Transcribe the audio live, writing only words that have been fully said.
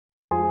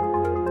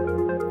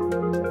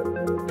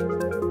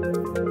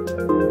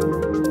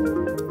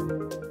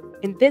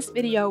this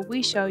video,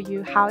 we show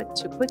you how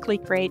to quickly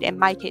create a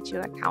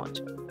MyK2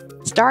 account.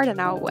 Start on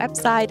our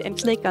website and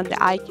click on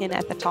the icon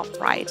at the top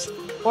right,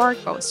 or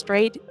go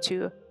straight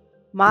to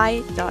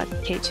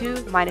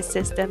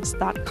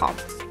my.k2-systems.com.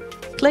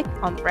 Click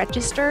on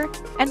Register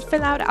and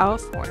fill out our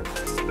form.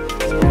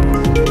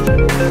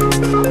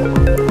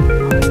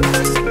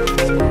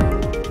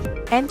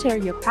 Enter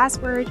your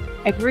password,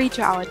 agree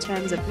to our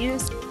terms of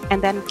use,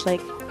 and then click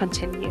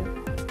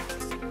Continue.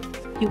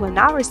 You will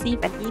now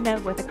receive an email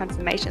with a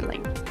confirmation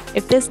link.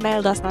 If this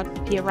mail does not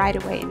appear right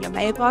away in your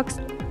mailbox,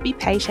 be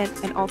patient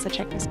and also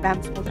check your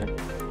spam folder.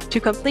 To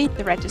complete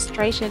the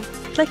registration,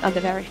 click on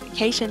the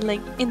verification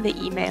link in the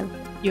email.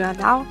 You are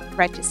now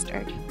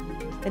registered.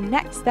 The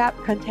next step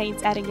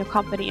contains adding your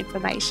company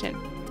information.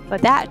 For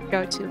that,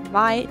 go to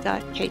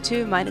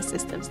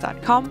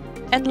my.k2-systems.com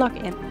and log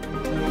in.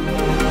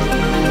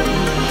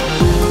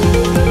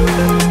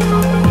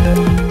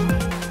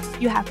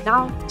 You have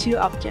now two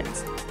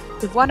options.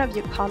 If one of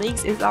your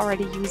colleagues is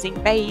already using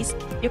Base,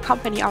 your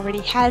company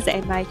already has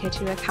a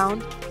MyK2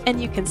 account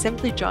and you can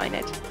simply join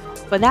it.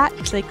 For that,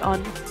 click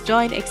on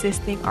Join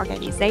Existing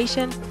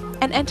Organization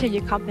and enter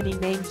your company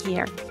name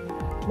here.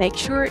 Make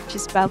sure to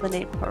spell the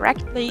name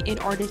correctly in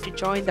order to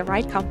join the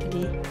right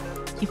company.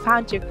 You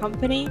found your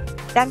company,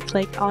 then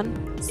click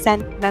on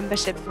Send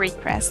Membership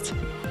Request.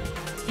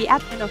 The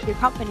admin of your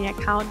company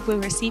account will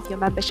receive your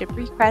membership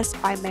request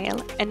by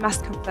mail and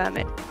must confirm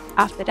it.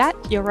 After that,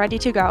 you're ready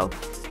to go.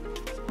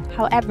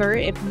 However,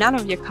 if none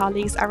of your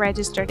colleagues are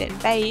registered in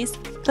Base,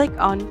 click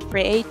on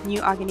Create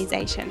New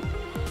Organization.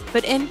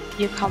 Put in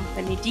your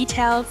company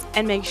details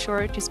and make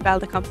sure to spell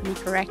the company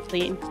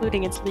correctly,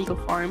 including its legal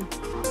form.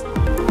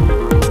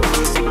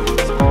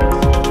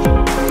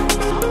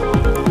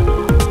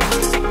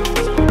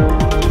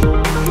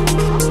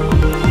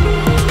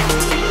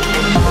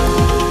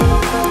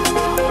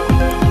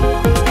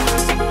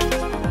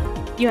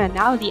 You are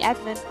now the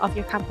admin of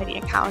your company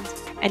account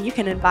and you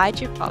can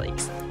invite your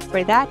colleagues.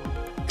 For that,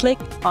 click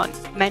on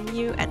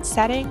Menu and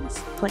Settings,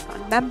 click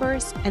on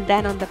Members, and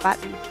then on the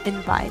button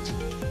Invite.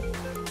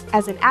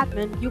 As an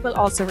admin, you will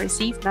also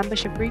receive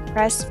membership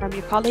requests from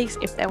your colleagues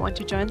if they want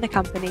to join the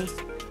company.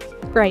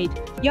 Great!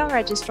 Your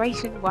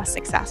registration was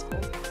successful.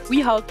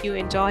 We hope you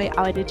enjoy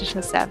our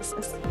digital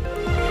services.